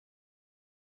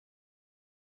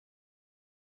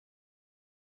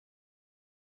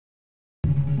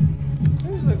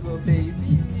These are good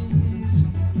babies.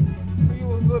 Are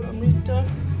you a good Amrita?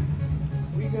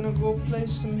 We gonna go play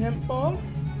some hemp ball?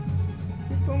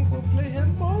 We gonna go play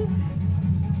hemp ball?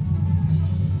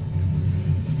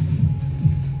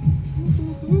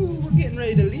 We're getting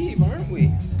ready to leave, aren't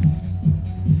we?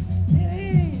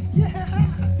 Yay! Yeah!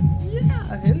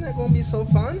 Yeah! Isn't that gonna be so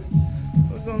fun?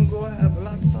 We're gonna go have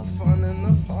lots of fun in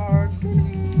the park.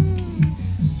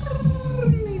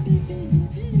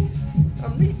 Babies.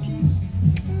 Amritis.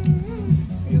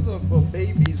 These are good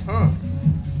babies, huh?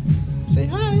 Say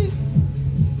hi.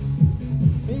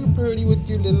 Are you pretty with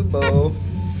your little bow?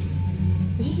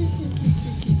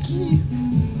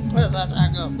 What's that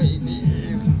I got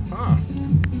babies? Huh?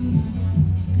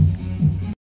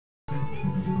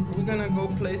 We're gonna go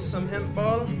play some hemp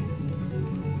ball.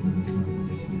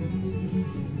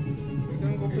 We're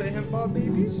gonna go play hemp ball,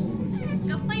 babies? Let's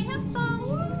go play hemp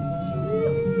ball.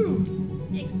 Woo!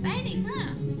 Exciting,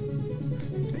 huh?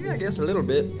 Yeah, I guess a little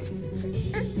bit.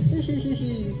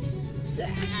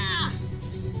 Yeah!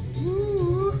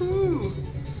 Woo-hoo!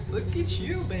 Look at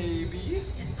you, baby.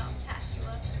 Guess I'll pack you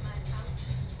up in my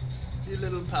pouch. Your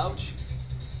little pouch.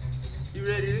 You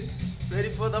ready? Ready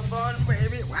for the fun,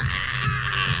 baby? Wah!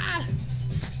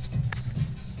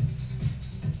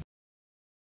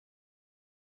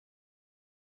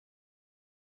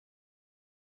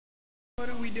 What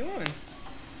are we doing?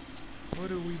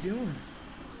 What are we doing?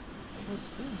 What's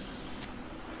this?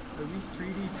 Are we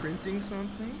 3D printing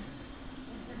something?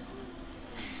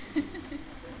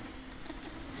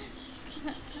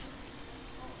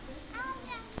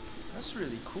 That's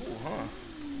really cool, huh?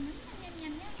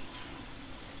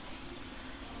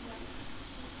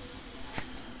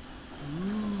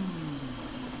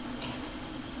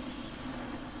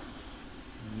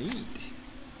 Neat.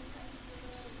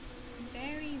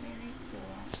 Very, very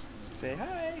cool. Say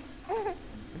hi.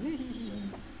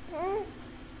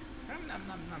 Nom, nom,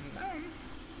 nom, nom, nom.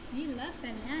 You love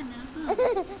banana,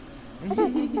 huh?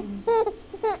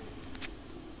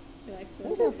 She likes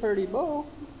That's a pretty bow.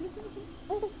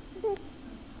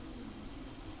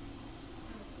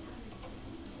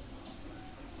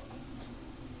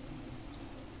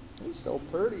 You're so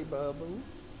pretty, Babu.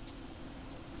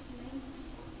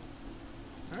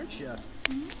 Aren't you?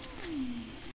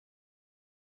 Mm.